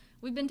so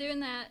we've been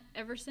doing that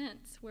ever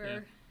since.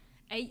 We're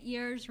 8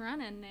 years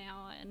running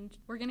now, and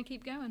we're going to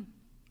keep going.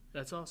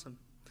 That's awesome.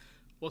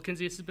 Well,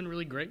 Kenzie, this has been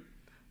really great.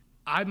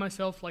 I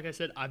myself, like I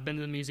said, I've been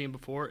to the museum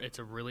before. It's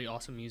a really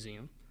awesome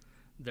museum.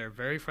 They're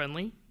very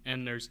friendly,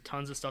 and there's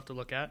tons of stuff to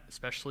look at,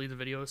 especially the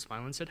video of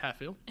Smiling Sid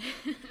Hatfield.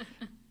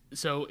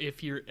 So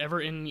if you're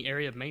ever in the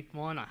area of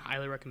Matewan, I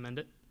highly recommend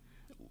it.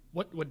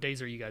 What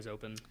days are you guys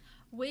open?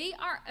 We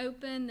are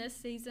open this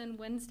season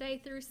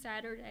Wednesday through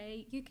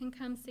Saturday. You can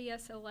come see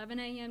us 11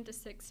 a.m. to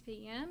 6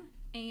 p.m.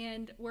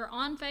 And we're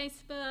on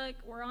Facebook,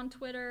 we're on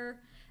Twitter,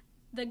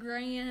 the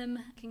Gram.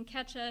 You can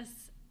catch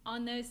us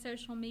on those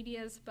social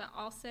medias, but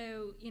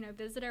also,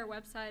 visit our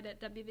website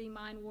at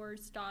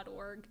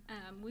wvminewars.org.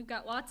 We've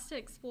got lots to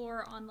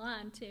explore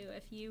online too.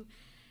 If you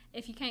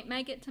can't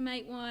make it to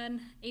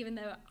Matewan, even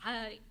though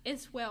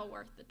it's well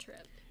worth the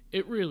trip.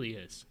 It really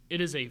is.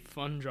 It is a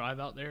fun drive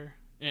out there,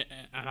 and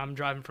I'm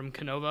driving from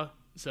Canova,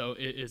 so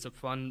it is a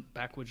fun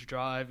backwoods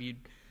drive.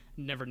 You'd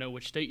never know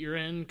which state you're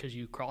in because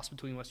you cross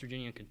between West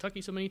Virginia and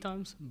Kentucky so many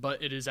times,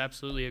 but it is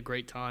absolutely a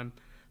great time.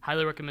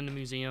 Highly recommend the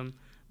museum.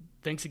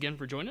 Thanks again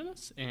for joining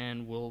us,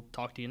 and we'll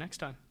talk to you next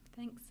time.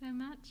 Thanks so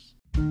much.